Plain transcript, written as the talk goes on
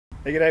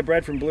Hey, g'day,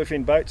 Brad from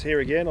BlueFin Boats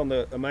here again on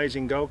the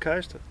amazing Gold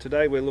Coast.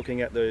 Today we're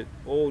looking at the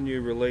all-new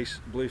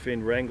release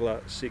BlueFin Wrangler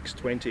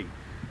 620.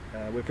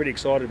 We're pretty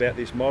excited about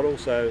this model,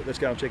 so let's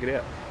go and check it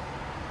out.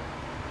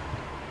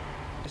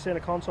 The centre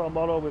console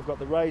model, we've got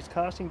the raised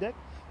casting deck,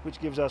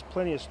 which gives us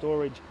plenty of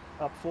storage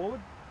up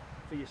forward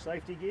for your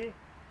safety gear.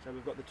 So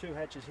we've got the two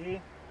hatches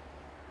here,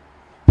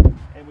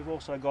 and we've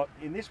also got,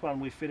 in this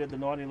one we've fitted the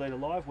 90 litre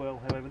live well.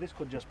 However, this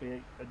could just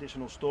be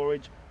additional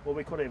storage, or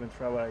we could even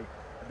throw a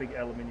big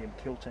aluminium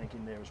kill tank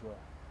in there as well.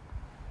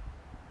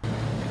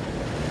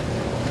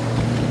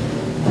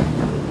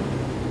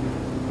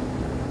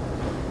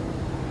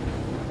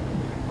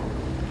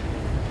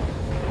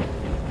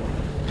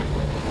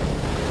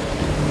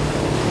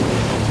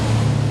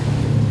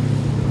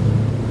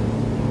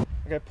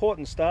 Okay, port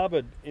and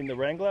starboard in the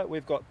Wrangler,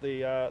 we've got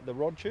the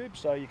rod tube,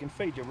 so you can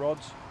feed your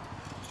rods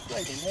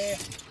straight in there,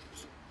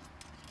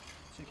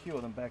 secure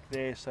them back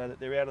there so that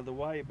they're out of the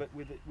way, but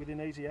within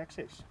easy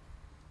access.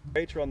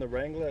 Feature on the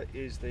Wrangler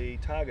is the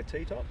Targa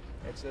T-top.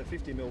 It's a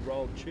 50mm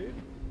rolled tube.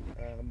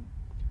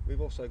 We've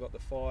also got the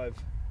 5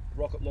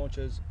 rocket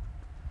launchers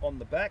on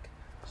the back,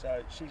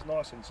 so she's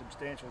nice and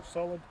substantial,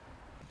 solid.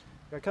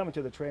 Now, coming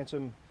to the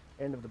transom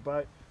end of the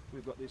boat,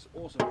 we've got this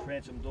awesome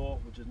transom door,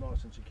 which is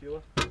nice and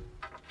secure.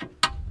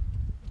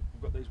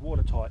 We've got these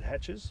watertight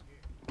hatches.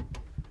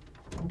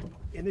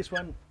 In this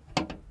one,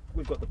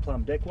 we've got the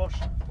plumb deck wash.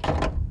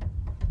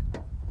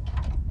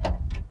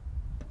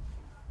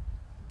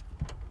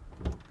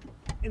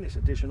 In this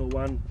additional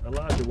one, a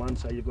larger one,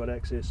 so you've got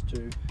access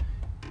to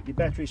your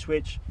battery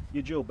switch,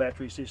 your dual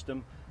battery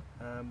system,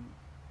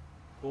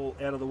 all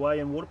out of the way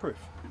and waterproof.